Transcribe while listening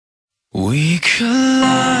We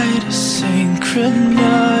collide,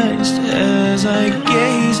 synchronized, as I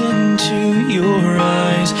gaze into your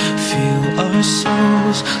eyes. Feel our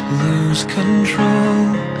souls lose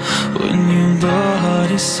control when your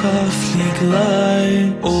body softly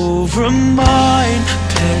glide over mine,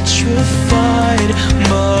 petrified,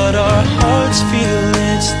 but our hearts feel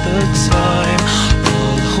it's the time.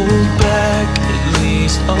 I'll hold back, at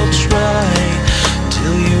least I'll try,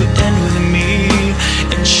 till you end with me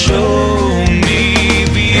and show me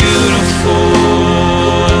beautiful.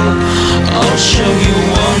 I'll show you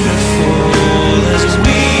wonderful as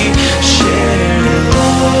we share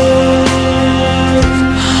love.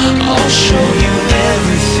 I'll show you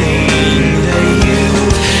everything that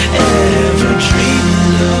you've ever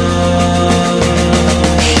dreamed of.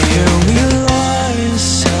 Here we lie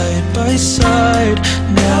side by side.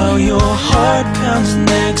 Now your heart pounds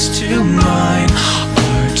next to mine.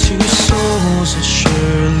 Our two souls will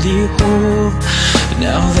surely hold,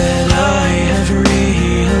 now that I have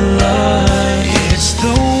realized. It's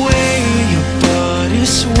the way your body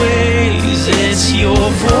sways, it's your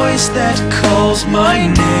voice that calls my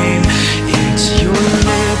name.